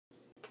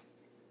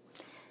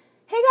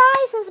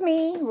guys, it's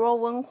me,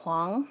 Ruowen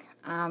Huang.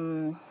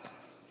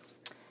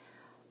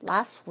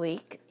 Last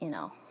week,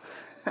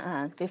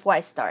 before I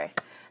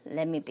start,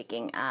 let me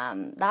begin.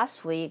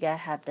 Last week I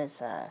had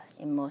this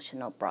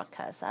emotional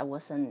broadcast. I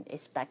wasn't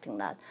expecting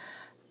that,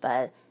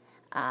 but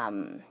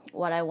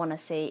what I want to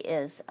say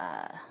is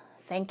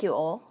thank you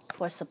all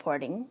for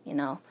supporting.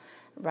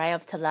 Right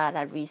after that,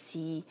 I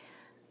received,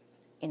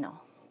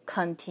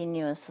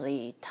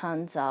 continuously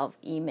tons of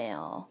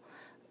email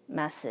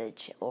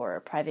message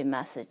or private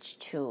message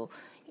to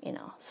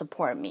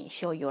support me,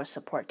 show your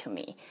support to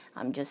me.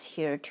 I'm just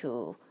here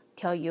to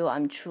tell you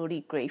I'm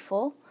truly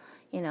grateful.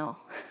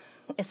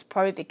 It's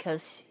probably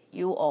because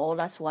you all,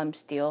 that's why I'm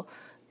still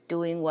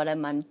doing what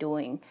I'm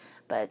doing.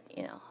 But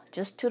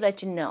just to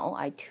let you know,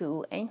 I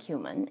too am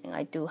human and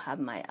I do have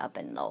my up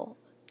and low.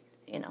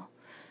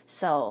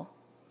 So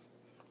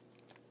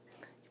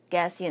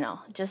guess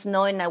just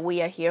knowing that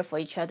we are here for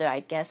each other,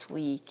 I guess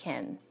we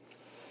can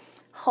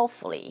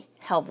hopefully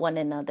help one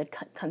another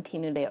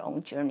continue their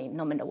own journey,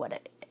 no matter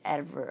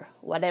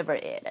whatever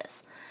it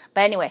is.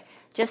 But anyway,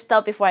 just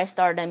thought before I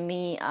start, let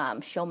me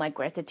show my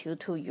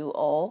gratitude to you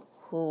all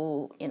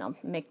who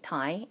make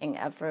time and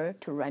effort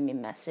to write me a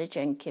message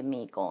and keep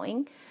me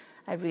going.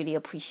 I really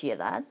appreciate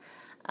that.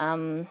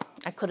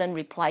 I couldn't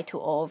reply to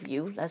all of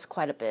you. That's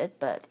quite a bit,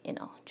 but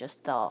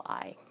just thought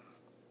I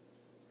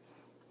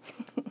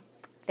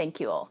thank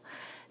you all.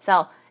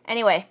 So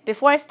anyway,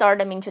 before I start,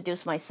 let me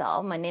introduce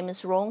myself. My name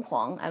is Ruowen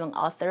Huang. I'm an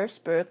author,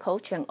 spirit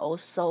coach, and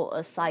also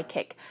a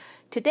psychic.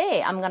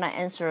 Today, I'm going to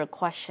answer a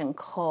question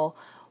called,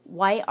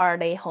 why are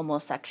they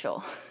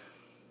homosexual?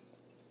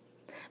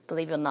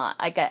 Believe it or not,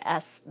 I get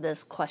asked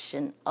this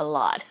question a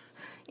lot.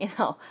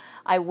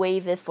 I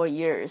waive it for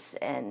years,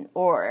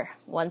 or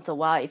once a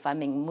while, if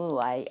I'm in mood,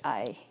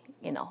 I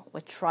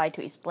would try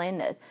to explain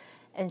it.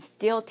 And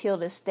still till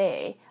this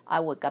day,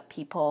 I would get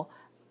people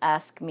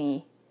ask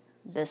me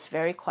this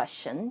very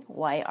question,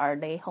 why are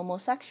they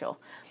homosexual?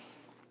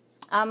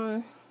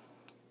 I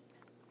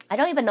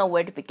don't even know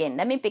where to begin.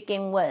 Let me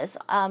begin with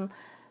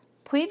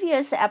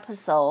previous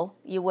episode.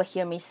 You will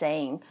hear me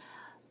saying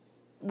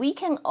we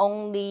can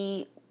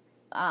only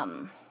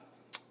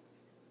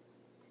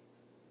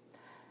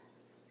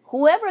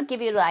whoever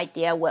give you the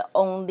idea will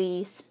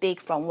only speak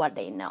from what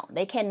they know.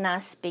 They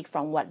cannot speak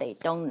from what they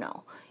don't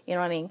know. You know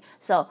what I mean?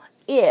 So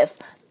if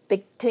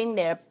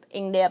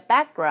in their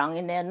background,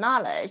 in their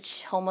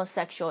knowledge,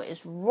 homosexual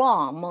is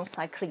wrong, most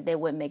likely they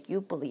will make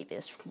you believe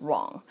it's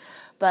wrong.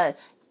 But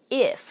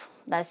if,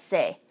 let's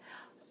say,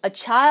 a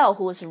child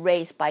who is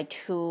raised by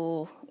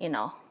two,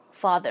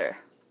 father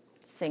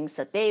since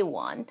day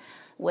one,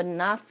 would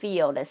not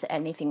feel there's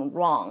anything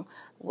wrong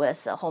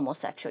with a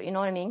homosexual, you know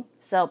what I mean?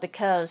 So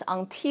because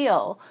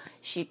until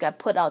she got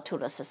put out to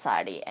the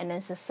society, and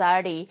then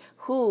society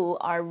who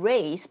are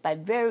raised by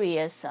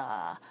various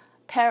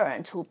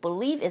parents who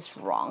believe it's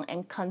wrong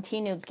and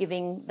continue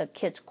giving the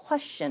kids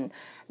question,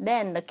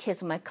 then the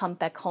kids might come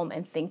back home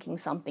and thinking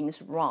something's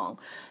wrong.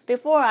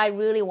 Before I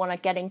really want to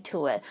get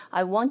into it,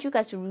 I want you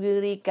guys to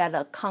really get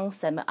a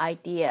concept,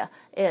 idea,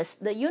 is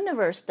the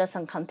universe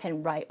doesn't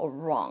contain right or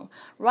wrong.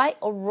 Right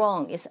or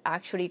wrong is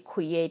actually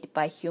created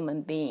by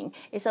human being.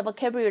 It's a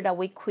vocabulary that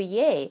we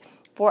create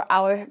for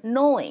our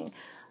knowing.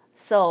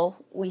 So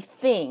we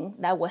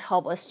think that will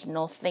help us to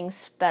know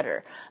things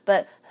better.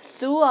 But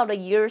throughout the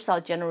years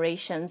of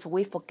generations,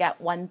 we forget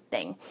one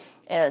thing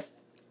is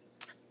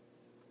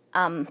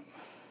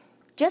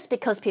just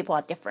because people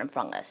are different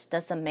from us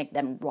doesn't make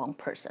them wrong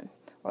person,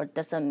 or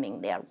doesn't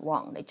mean they are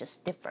wrong. They're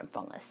just different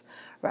from us,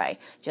 right?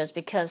 Just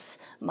because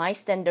my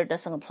standard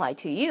doesn't apply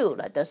to you,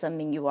 that doesn't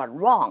mean you are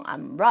wrong.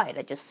 I'm right.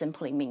 It just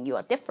simply means you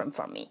are different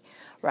from me,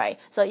 right?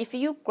 So if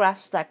you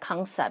grasp that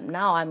concept,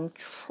 now I'm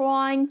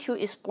trying to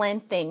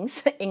explain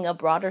things in a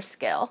broader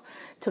scale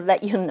to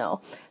let you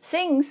know.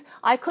 Things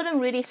I couldn't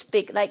really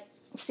speak,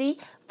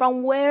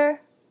 from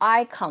where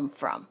I come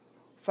from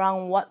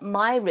what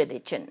my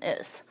religion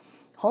is,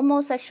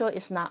 homosexual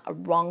is not a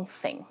wrong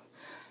thing.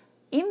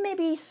 It may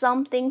be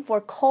something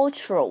for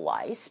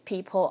cultural-wise,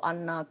 people are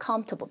not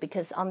comfortable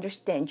because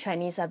understand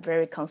Chinese are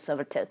very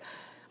conservative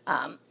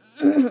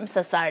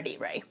society,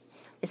 right?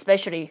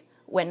 Especially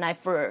where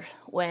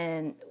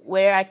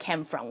I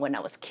came from when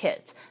I was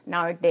kids.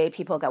 Nowadays,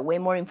 people got way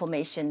more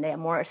information. They are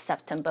more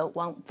accepting. But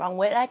from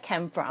where I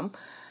came from,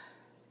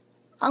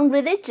 on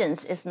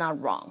religions is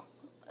not wrong.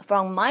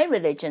 From my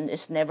religion,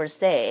 it's never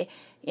say,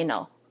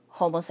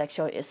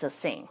 homosexual is a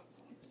sin.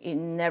 It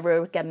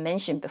never got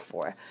mentioned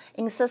before.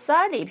 In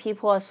society,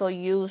 people are so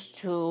used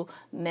to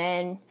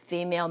men,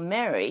 female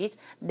married,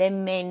 they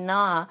may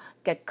not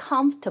get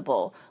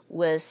comfortable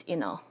with,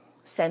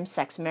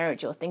 same-sex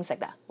marriage or things like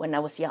that when I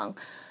was young.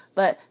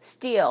 But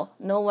still,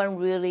 no one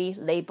really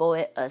label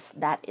it as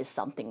that is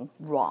something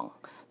wrong.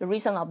 The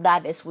reason of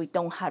that is we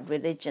don't have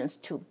religions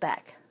to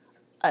back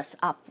us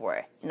up for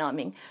it. You know what I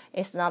mean?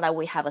 It's not that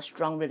we have a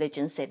strong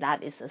religion say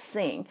that is a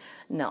sin.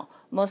 No.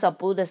 Most of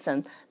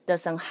Buddhism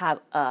doesn't have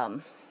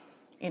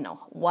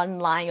one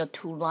line or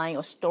two line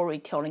or story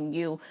telling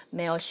you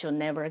male should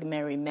never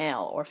marry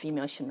male or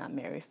female should not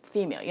marry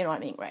female. You know what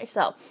I mean, right?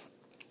 So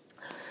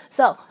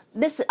So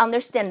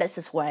understand this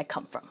is where I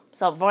come from.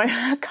 So where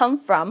I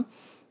come from,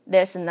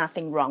 there's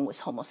nothing wrong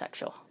with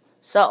homosexual.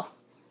 So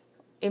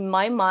in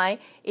my mind,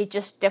 it's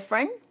just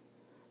different.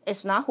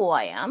 It's not who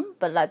I am,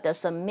 but that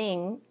doesn't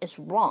mean it's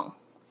wrong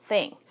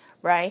thing,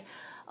 right?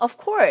 Of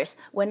course,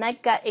 when I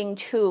got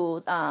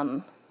into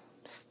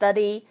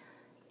study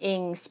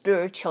in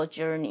spiritual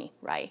journey,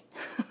 right?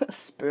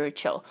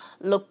 Spiritual,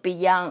 look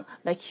beyond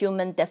the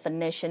human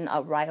definition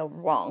of right or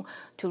wrong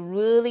to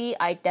really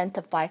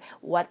identify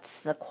what's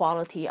the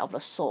quality of the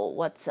soul,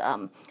 what's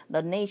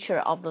the nature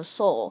of the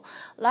soul.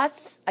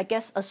 That's, I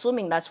guess,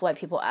 assuming that's why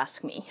people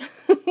ask me.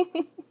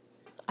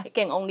 I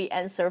can only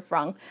answer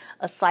from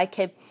a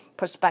psychic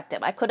perspective.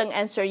 I couldn't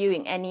answer you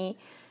in any,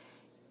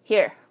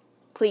 here,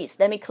 please,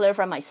 let me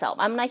clarify myself.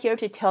 I'm not here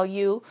to tell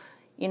you,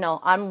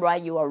 I'm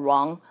right, you are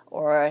wrong,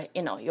 or,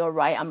 you're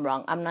right, I'm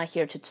wrong. I'm not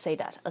here to say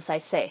that. As I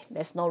say,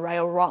 there's no right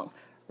or wrong,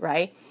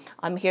 right?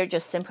 I'm here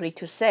just simply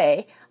to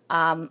say,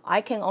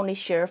 I can only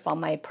share from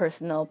my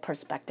personal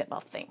perspective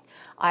of things.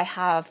 I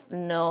have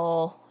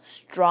no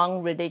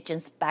strong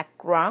religious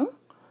background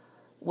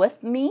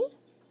with me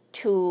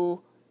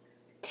to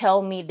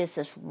tell me this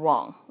is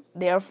wrong.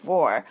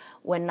 Therefore,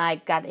 when I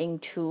got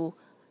into,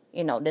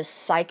 this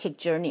psychic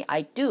journey,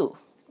 I do,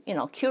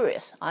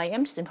 curious. I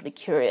am simply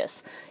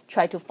curious.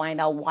 Try to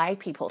find out why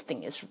people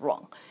think it's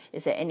wrong.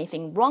 Is there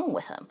anything wrong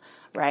with them,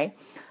 right?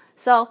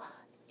 So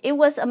it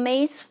was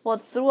amazing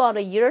throughout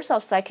the years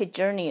of psychic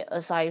journey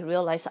as I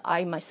realized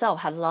I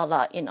myself had a lot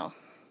of,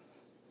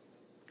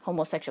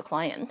 homosexual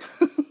clients.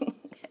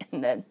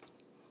 And then,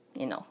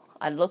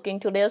 I look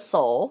into their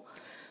soul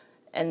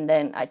and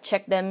then I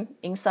check them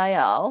inside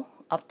out,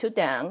 up to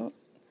down.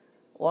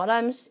 What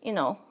I'm,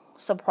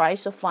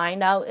 surprised to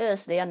find out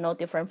is they are no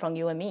different from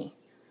you and me.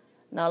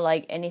 Not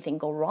like anything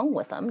go wrong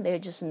with them. They're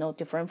just no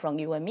different from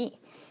you and me.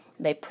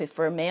 They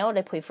prefer male,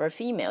 they prefer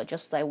female,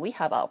 just like we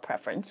have our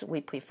preference.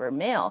 We prefer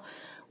male,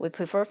 we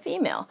prefer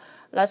female.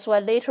 That's why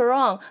later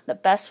on, the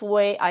best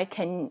way I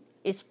can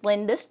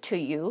explain this to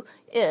you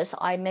is,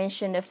 I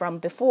mentioned it from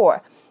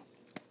before,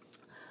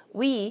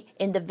 we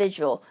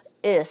individual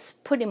is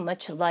pretty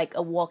much like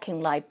a walking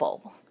light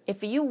bulb.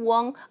 If you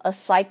want a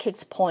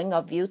psychic's point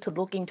of view to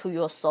look into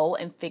your soul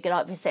and figure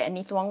out if there's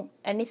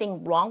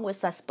anything wrong with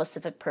that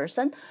specific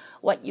person,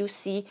 what you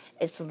see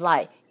is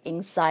light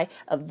inside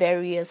a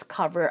various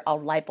cover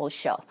of light bulb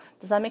shell.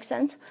 Does that make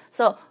sense?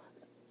 So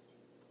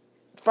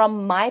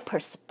from my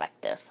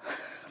perspective,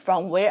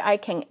 from where I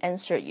can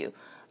answer you,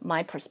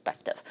 my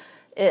perspective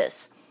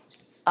is,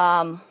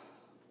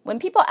 when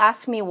people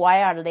ask me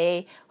why are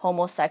they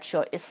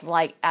homosexual, it's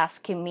like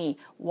asking me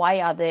why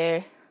are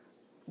they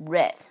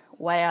red,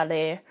 why are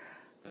they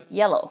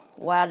yellow,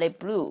 why are they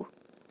blue.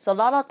 So a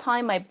lot of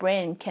time my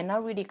brain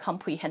cannot really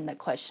comprehend that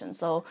question.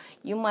 So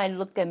you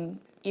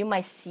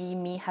might see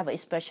me have an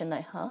expression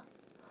like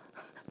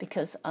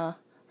because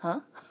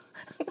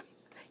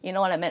you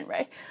know what I meant,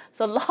 right?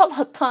 So a lot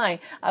of time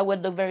I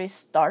would look very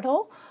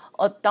startled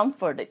or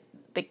dumbfounded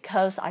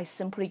because I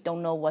simply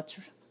don't know what's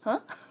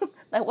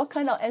like what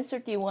kind of answer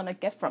do you want to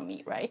get from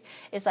me, right?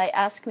 It's like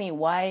ask me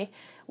why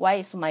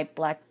is my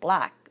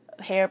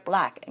hair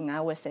black, and I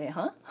would say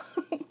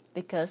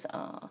because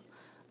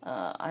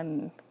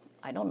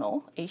I don't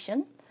know,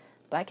 Asian,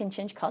 but I can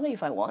change color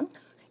if I want.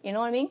 You know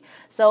what I mean?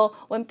 So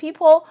when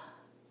people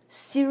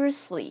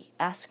seriously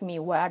ask me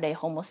why are they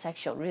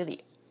homosexual,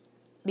 really,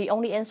 the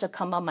only answer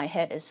come out of my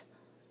head is,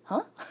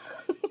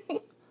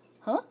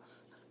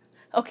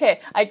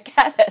 Okay, I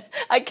get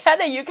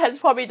it. You guys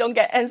probably don't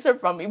get answer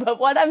from me. But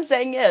what I'm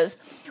saying is,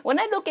 when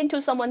I look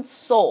into someone's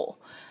soul,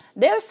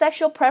 their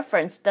sexual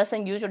preference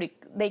doesn't usually,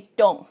 they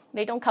don't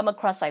come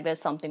across like there's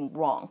something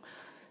wrong,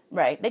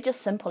 right? They're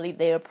just simply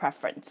their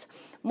preference.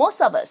 Most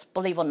of us,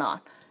 believe it or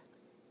not,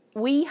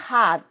 we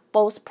have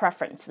both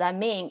preference. That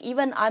means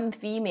even I'm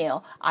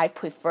female, I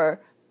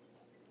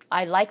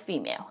like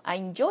female. I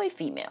enjoy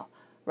female,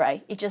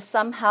 right? It's just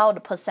somehow the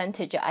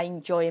percentage I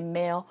enjoy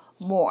male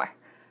more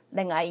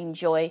than I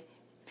enjoy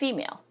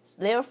female.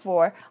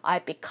 Therefore, I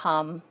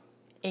become,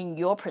 in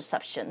your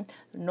perception,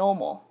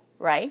 normal,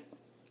 right?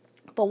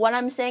 But what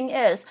I'm saying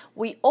is,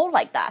 we all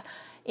like that.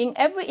 In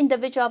every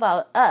individual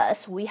of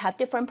us, we have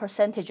different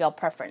percentage of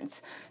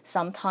preference.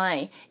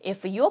 Sometimes,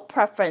 if your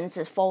preference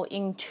is fall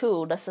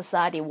into the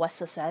society, what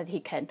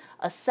society can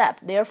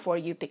accept, therefore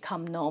you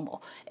become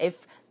normal.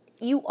 If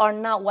you are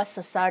not what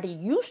society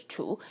used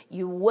to,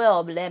 you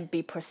will then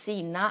be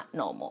perceived not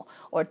normal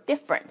or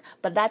different.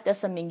 But that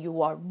doesn't mean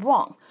you are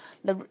wrong.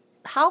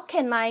 How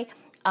can I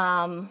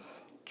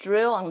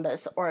drill on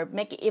this or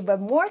make it even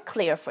more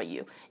clear for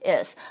you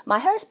is, my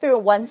higher spirit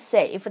once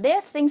said, if there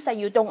are things that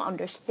you don't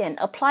understand,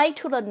 apply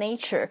to the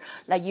nature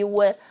that you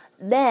would,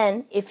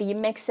 then if it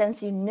makes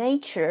sense in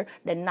nature,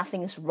 then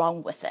nothing is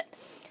wrong with it.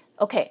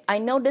 Okay, I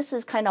know this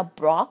is kind of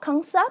broad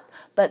concept,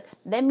 but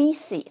let me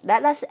see.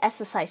 Let's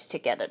exercise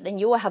together, then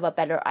you will have a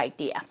better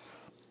idea.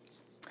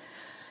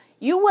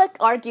 You would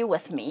argue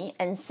with me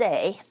and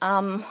say,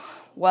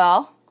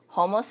 well,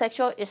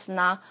 homosexual is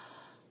not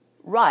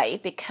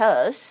right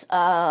because,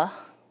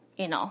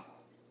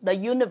 the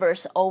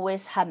universe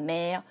always have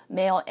male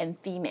and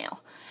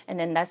female. And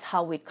then that's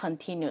how we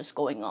continues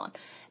going on.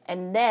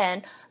 And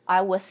then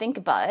I would think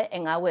about it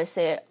and I would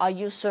say, are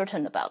you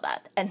certain about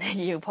that? And then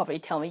you probably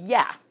tell me,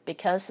 yeah,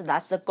 because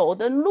that's the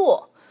golden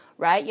rule,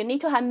 right? You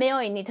need to have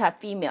male, you need to have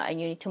female, and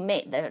you need to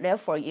mate.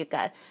 Therefore, you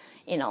got,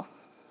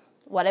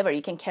 whatever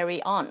you can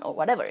carry on or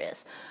whatever it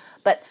is.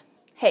 But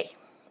hey,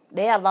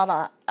 there are a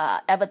lot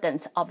of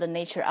evidence of the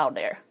nature out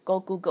there. Go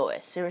Google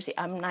it. Seriously,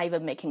 I'm not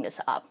even making this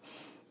up.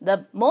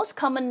 The most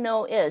common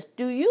no is,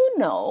 do you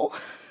know?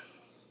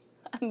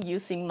 I'm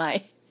using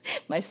my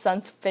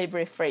son's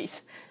favorite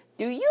phrase.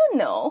 Do you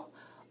know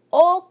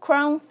all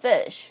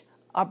crownfish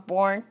are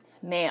born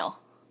male?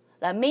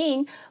 That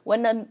means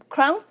when the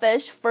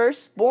crownfish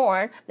first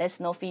born, there's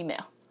no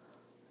female.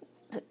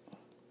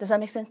 Does that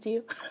make sense to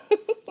you?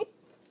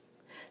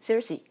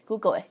 Seriously,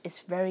 Google it. It's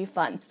very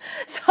fun.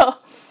 So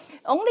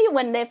only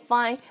when they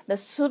find the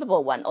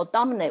suitable one or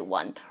dominant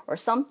one or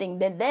something,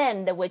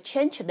 then they will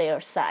change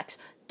their sex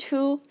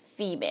to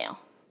female.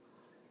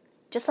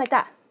 Just like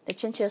that. They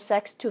change their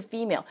sex to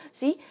female.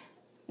 See,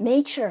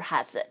 nature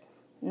has it.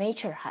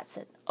 Nature has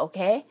it,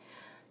 okay?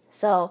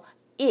 So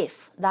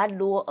if that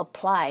rule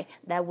apply,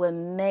 that will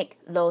make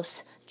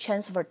those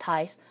transfer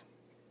ties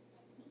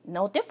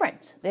no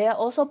difference. They are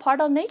also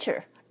part of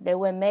nature. They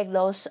will make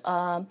those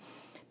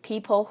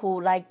people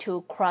who like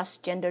to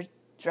cross-gender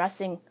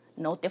dressing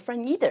no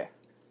different either.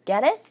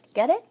 Get it?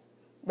 Get it?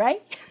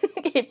 Right?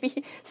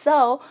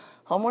 So,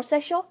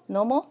 homosexual,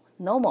 no more,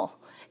 no more.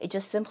 It's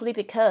just simply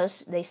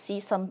because they see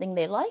something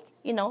they like.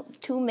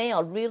 Two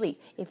male, really,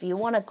 if you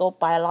want to go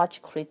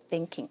biologically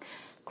thinking,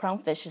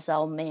 crownfish is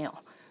all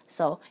male.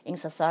 So in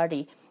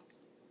society,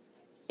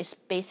 it's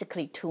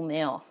basically two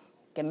male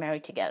get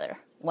married together.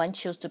 One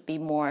chooses to be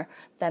more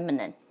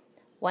feminine.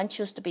 One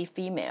chooses to be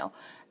female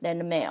than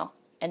the male.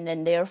 And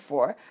then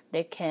therefore,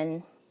 they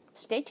can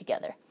stay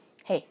together.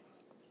 Hey,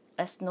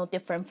 that's no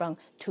different from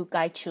two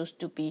guys choose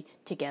to be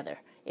together.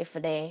 If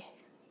they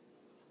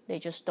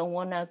just don't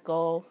want to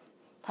go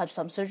have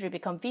some surgery,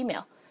 become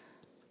female.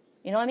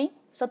 You know what I mean?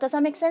 So does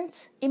that make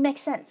sense? It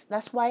makes sense.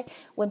 That's why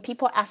when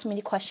people ask me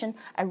the question,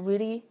 I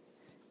really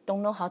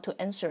don't know how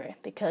to answer it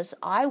because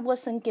I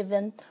wasn't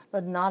given the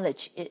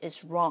knowledge it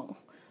is wrong,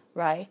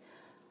 right?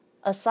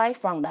 Aside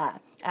from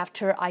that,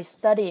 after I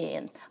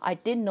studied, I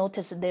did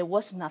notice that there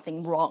was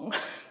nothing wrong.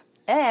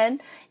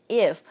 And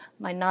if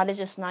my knowledge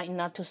is not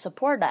enough to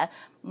support that,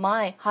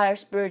 my higher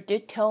spirit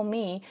did tell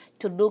me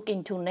to look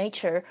into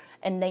nature,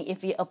 and then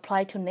if you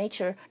apply to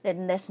nature,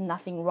 then there's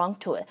nothing wrong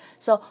to it.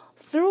 So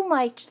through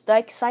my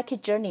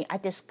psychic journey, I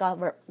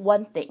discovered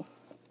one thing.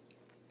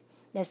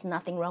 There's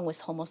nothing wrong with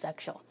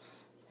homosexual.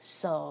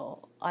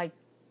 So I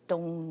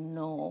don't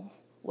know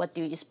what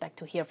do you expect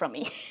to hear from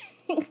me.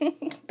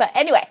 But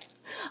anyway,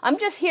 I'm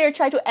just here to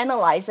try to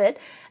analyze it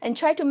and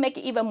try to make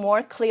it even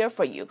more clear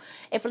for you.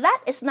 If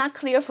that is not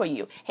clear for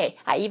you, hey,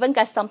 I even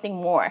got something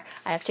more.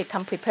 I actually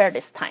come prepared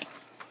this time.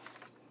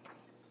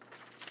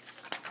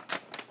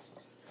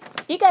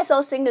 You guys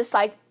all seen this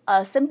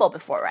symbol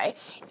before, right?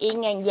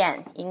 Yin and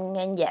yang, yin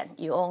and yang.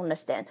 You all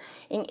understand.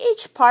 In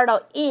each part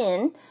of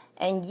yin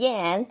and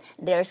yang,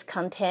 there's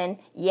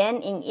content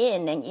yang in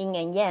yin and yin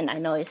and yang. I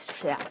know it's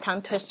a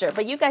tongue twister,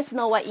 but you guys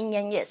know what yin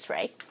yang is,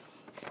 right?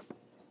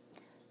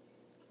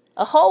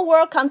 A whole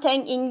world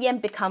contained yin yang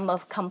become a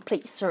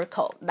complete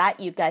circle. That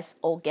you guys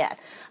all get.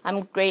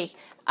 I'm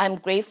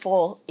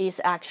grateful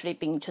it's actually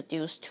being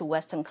introduced to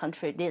Western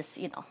country.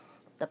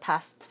 The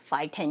past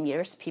 5-10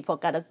 years, people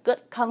got a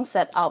good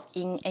concept of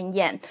yin and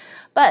yang.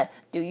 But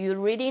do you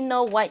really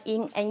know what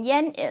yin and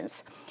yang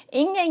is?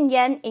 Yin and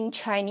yang in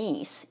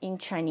Chinese,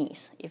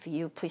 if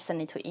you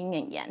present it to yin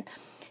and yang,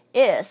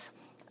 is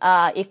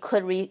it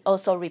could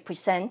also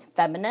represent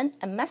feminine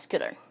and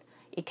masculine.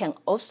 It can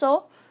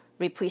also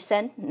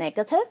represent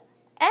negative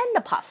and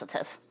the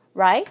positive,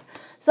 right?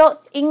 So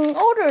in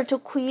order to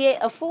create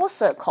a full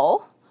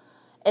circle,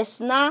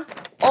 it's not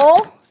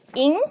all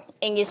yin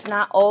and it's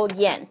not all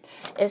yang.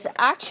 It's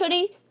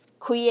actually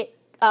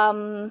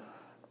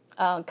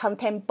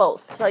contain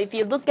both. So if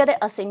you look at it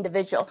as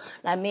individual,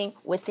 that means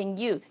within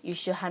you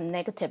should have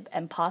negative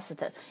and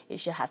positive. You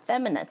should have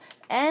feminine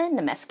and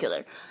the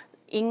masculine.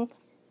 In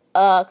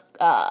a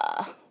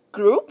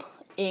group,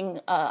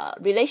 in a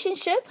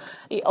relationship,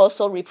 it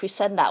also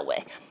represent that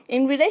way.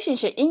 In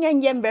relationship, yin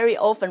and yang very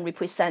often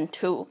represent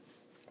to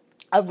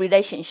a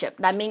relationship.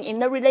 That means in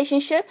the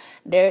relationship,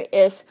 there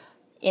is,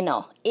 yin,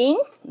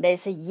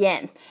 there's a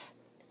yang.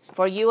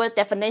 For your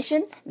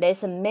definition,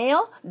 there's a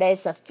male,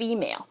 there's a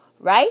female,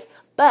 right?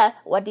 But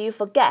what do you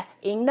forget?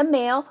 In the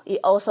male, you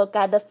also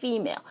got the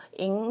female.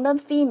 In the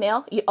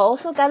female, you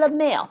also got a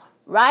male,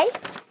 right?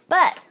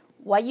 But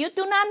what you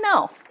do not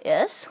know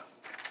is,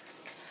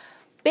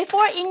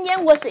 before yin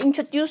yang was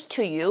introduced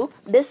to you,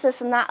 this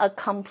is not a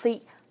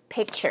complete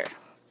picture.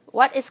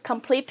 What is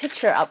complete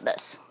picture of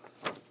this?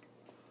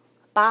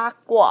 八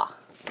卦.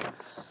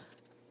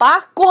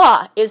 八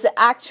卦 is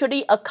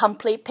actually a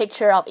complete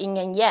picture of yin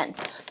and yang,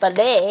 but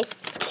they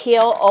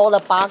kill all the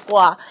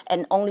bagua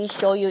and only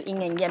show you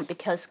yin and yang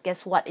because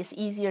guess what? It's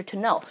easier to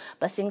know.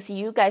 But since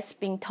you guys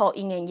been taught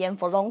yin and yang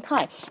for a long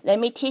time, let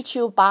me teach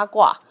you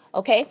bagua,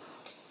 okay?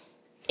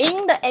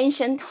 In the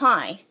ancient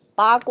time,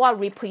 bagua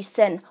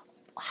represent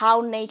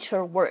how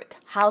nature work,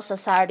 how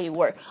society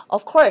work.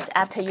 Of course,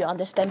 after you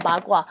understand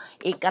bagua,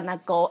 it's gonna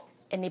go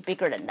any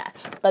bigger than that.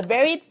 But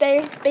very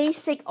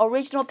basic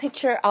original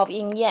picture of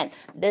yin yang.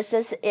 This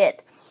is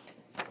it.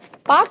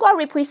 Bagua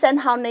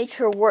represent how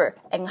nature work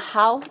and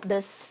how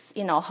this,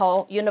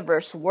 how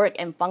universe work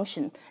and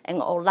function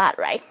and all that,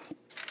 right?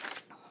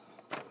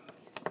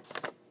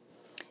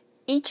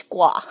 Each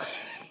gua.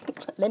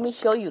 Let me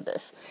show you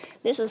this.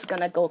 This is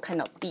gonna go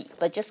kind of deep,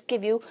 but just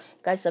give you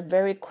guys a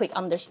very quick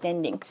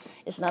understanding.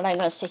 It's not like I'm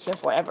gonna sit here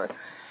forever.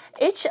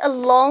 Each a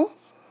long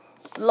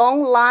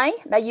line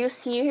that you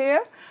see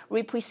here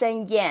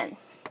represent yang.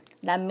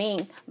 That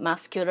means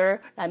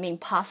muscular, that means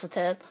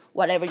positive,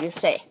 whatever you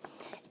say.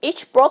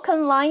 Each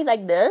broken line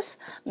like this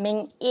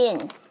means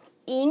yin.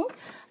 Yin,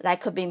 that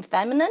could be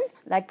feminine,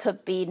 that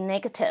could be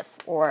negative,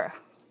 or,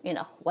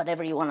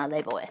 whatever you want to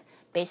label it.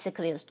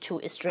 Basically, it's two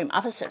extreme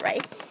opposite,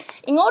 right?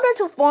 In order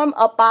to form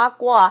a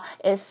bagua,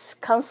 it's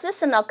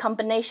consistent of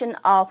combination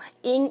of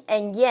yin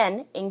and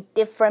yang in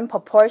different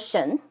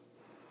proportion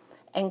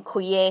and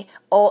create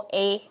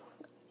OA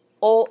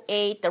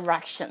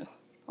direction.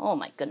 Oh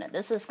my goodness,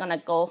 this is gonna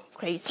go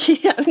crazy.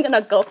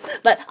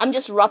 But I'm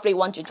just roughly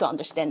want you to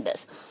understand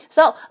this.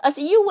 So as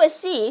you will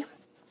see,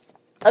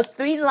 a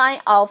 3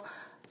 line of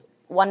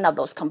one of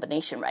those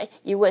combination, right?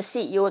 You will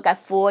see you will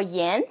get 4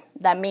 yang,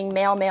 that means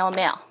male, male,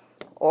 male,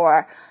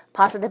 or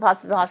positive,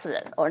 positive,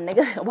 positive, or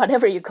negative,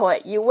 whatever you call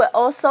it. You will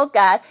also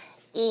get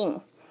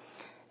yin.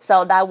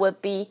 So that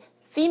would be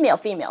female,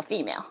 female,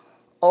 female,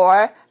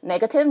 or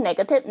negative,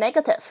 negative,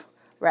 negative,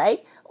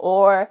 right?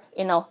 Or,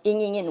 yin,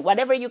 yin, yin,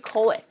 whatever you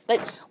call it.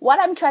 But what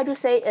I'm trying to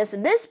say is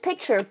this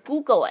picture,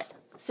 Google it.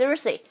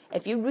 Seriously,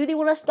 if you really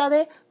want to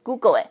study,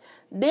 Google it.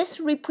 This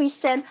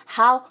represents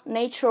how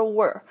nature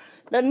works.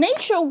 The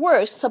nature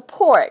works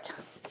support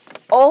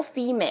all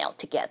female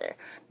together.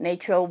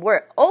 Nature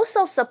work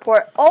also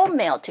support all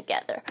male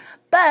together.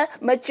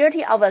 But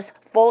majority of us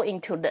fall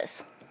into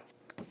this.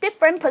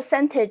 Different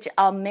percentage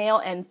of male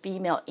and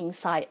female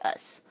inside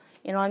us.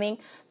 You know what I mean?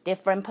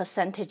 Different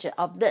percentage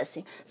of this.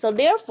 So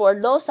therefore,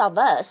 those of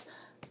us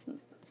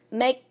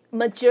make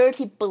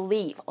majority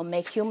believe or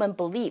make human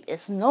believe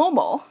is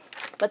normal.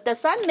 But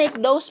does that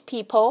make those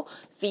people,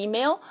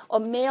 female or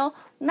male,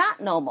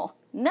 not normal?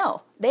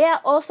 No, they are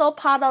also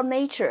part of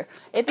nature.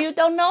 If you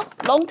don't know,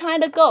 long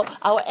time ago,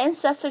 our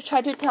ancestors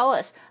tried to tell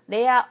us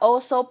they are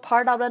also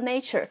part of the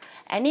nature.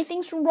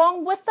 Anything's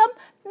wrong with them?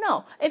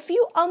 No. If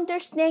you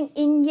understand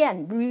yin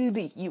yang,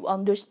 really, you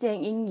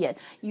understand yin yang,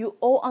 you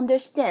all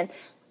understand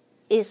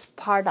it's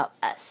part of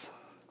us.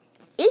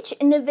 Each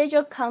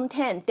individual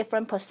contains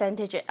different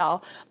percentage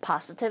of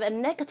positive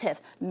and negative,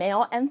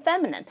 male and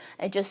feminine.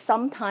 And just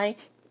sometimes,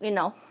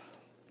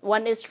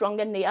 one is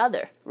stronger than the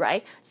other,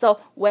 right? So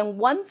when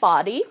one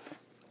body,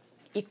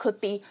 it could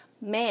be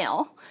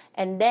male,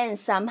 and then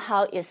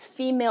somehow its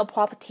female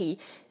property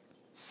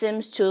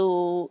seems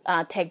to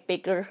take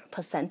bigger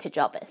percentage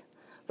of it,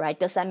 right?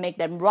 Does that make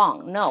them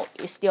wrong? No,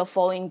 it's still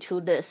falling to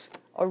this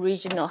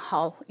original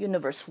how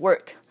universe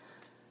work,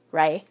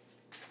 right?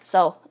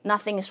 So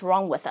nothing is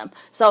wrong with them.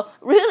 So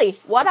really,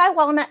 what I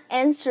want to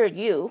answer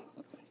you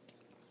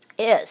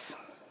is,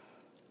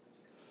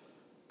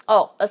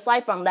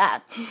 aside from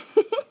that,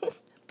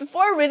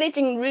 before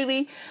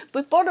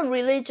the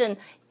religion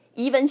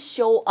even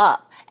show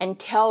up and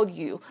tell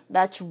you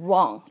that's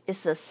wrong,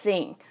 it's a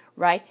sin,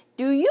 right?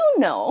 Do you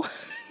know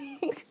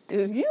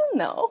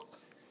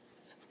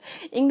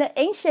in the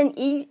ancient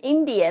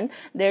Indian,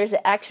 there's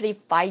actually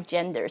 5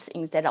 genders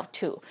instead of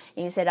 2,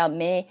 instead of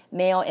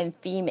male and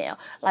female.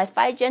 Like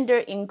 5 gender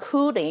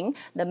including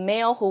the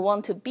male who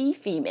want to be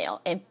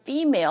female and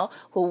female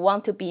who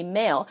want to be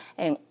male,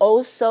 and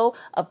also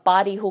a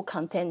body who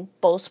contain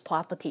both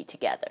property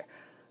together.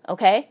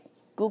 Okay?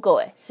 Google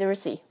it.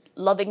 Seriously.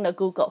 Loving the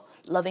Google.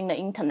 Loving the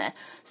internet.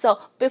 So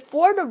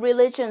before the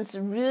religions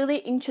really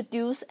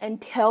introduce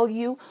and tell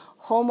you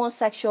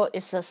homosexual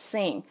is a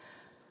sin,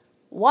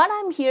 what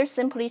I'm here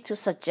simply to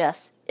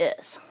suggest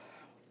is,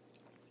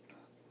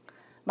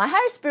 my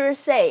higher spirit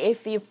say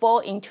if you fall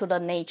into the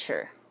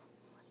nature,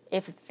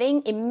 if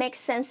it makes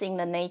sense in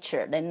the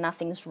nature, then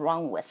nothing's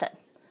wrong with it.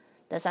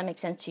 Does that make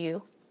sense to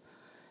you?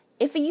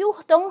 If you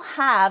don't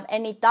have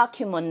any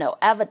document, no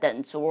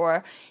evidence,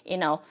 or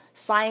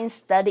science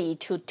study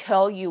to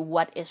tell you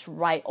what is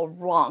right or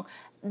wrong,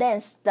 then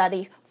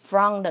study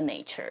from the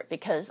nature,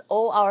 because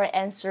all our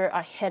answers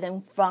are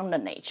hidden from the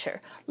nature.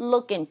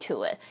 Look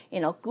into it,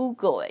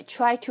 Google it.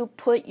 Try to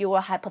put your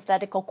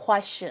hypothetical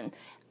question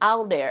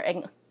out there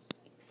and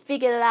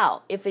figure it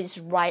out if it's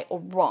right or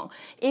wrong.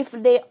 If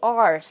they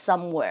are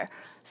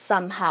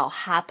somehow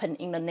happen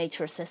in the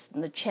nature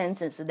system, the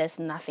chances there's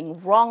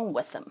nothing wrong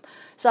with them.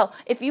 So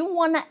if you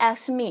want to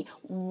ask me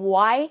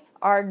why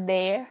are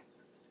there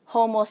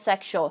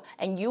homosexual,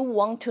 and you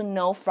want to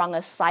know from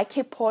a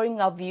psychic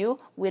point of view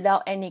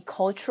without any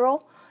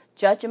cultural,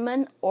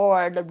 judgment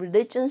or the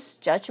religion's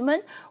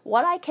judgment,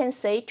 what I can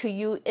say to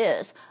you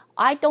is,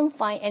 I don't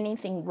find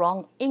anything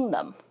wrong in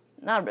them.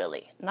 Not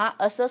really. Not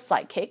as a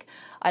psychic.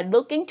 I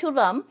look into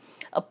them,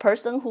 a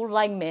person who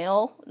like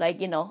male,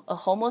 like, a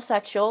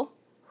homosexual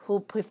who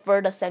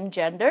prefer the same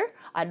gender.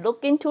 I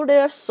look into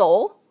their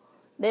soul.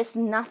 There's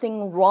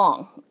nothing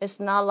wrong. It's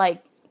not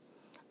like,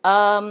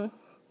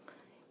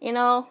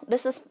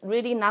 this is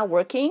really not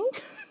working.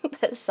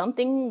 There's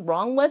something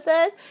wrong with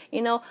it.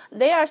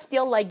 They are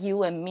still like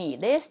you and me.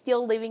 They're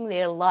still living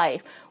their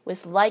life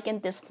with like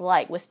and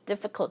dislike, with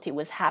difficulty,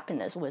 with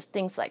happiness, with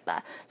things like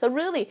that. So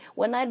really,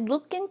 when I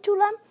look into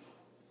them,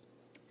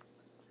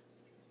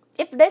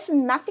 if there's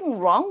nothing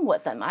wrong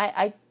with them,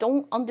 I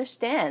don't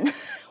understand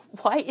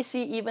why is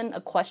it even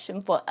a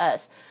question for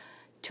us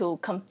to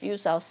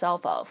confuse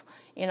ourselves of.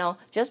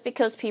 Just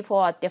because people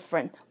are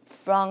different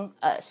from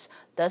us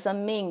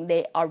doesn't mean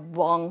they are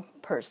wrong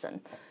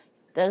person.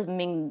 Doesn't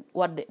mean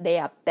they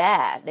are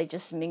bad. They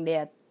just mean they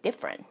are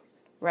different,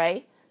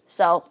 right?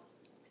 So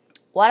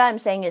what I'm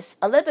saying is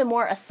a little bit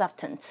more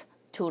acceptance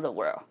to the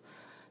world.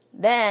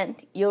 Then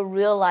you'll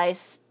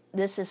realize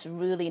this is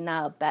really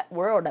not a bad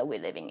world that we're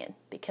living in,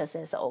 because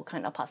there's all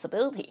kind of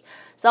possibility.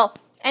 So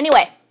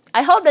anyway,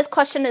 I hope this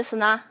question is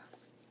not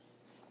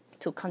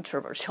too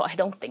controversial. I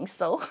don't think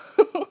so.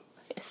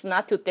 It's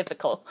not too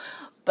difficult.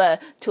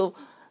 But to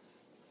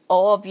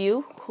all of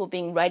you who've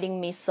been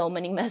writing me so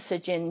many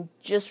messages and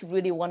just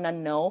really want to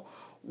know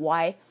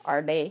why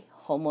are they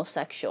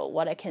homosexual,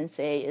 what I can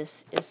say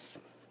is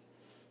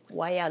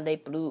why are they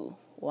blue?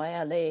 Why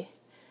are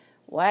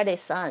they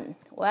sun?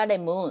 Why are they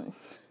moon?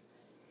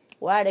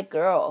 Why are they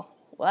girl?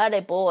 Why are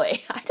they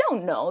boy? I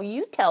don't know.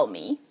 You tell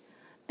me.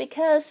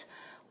 Because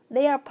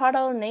they are part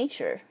of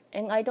nature,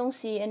 and I don't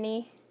see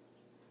any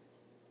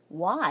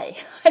why.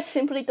 I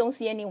simply don't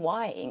see any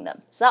why in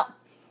them. So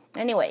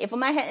anyway, if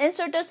my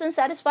answer doesn't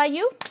satisfy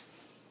you,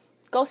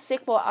 go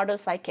seek for other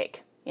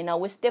psychic.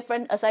 With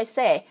different, as I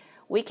say,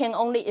 we can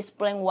only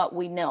explain what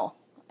we know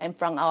and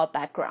from our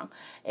background.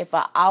 If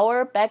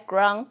our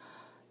background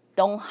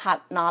don't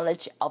have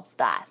knowledge of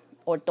that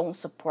or don't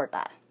support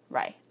that,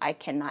 right, I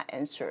cannot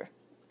answer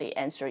the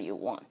answer you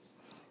want.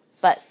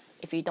 But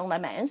if you don't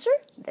like my answer,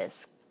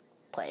 there's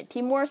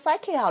plenty more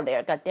psychic out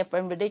there, got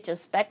different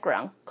religious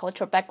background,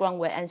 cultural background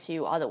will answer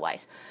you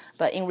otherwise.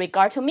 But in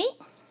regard to me,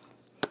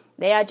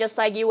 they are just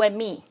like you and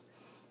me.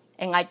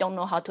 And I don't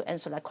know how to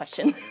answer that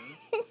question.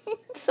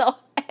 So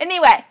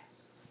anyway,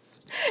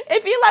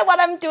 if you like what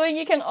I'm doing,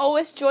 you can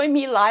always join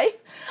me live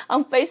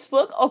on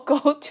Facebook or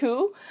go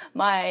to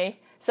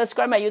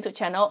subscribe my YouTube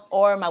channel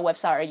or my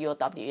website at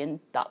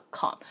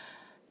ruowen.com.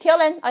 Till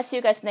then, I'll see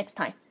you guys next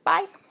time.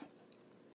 Bye.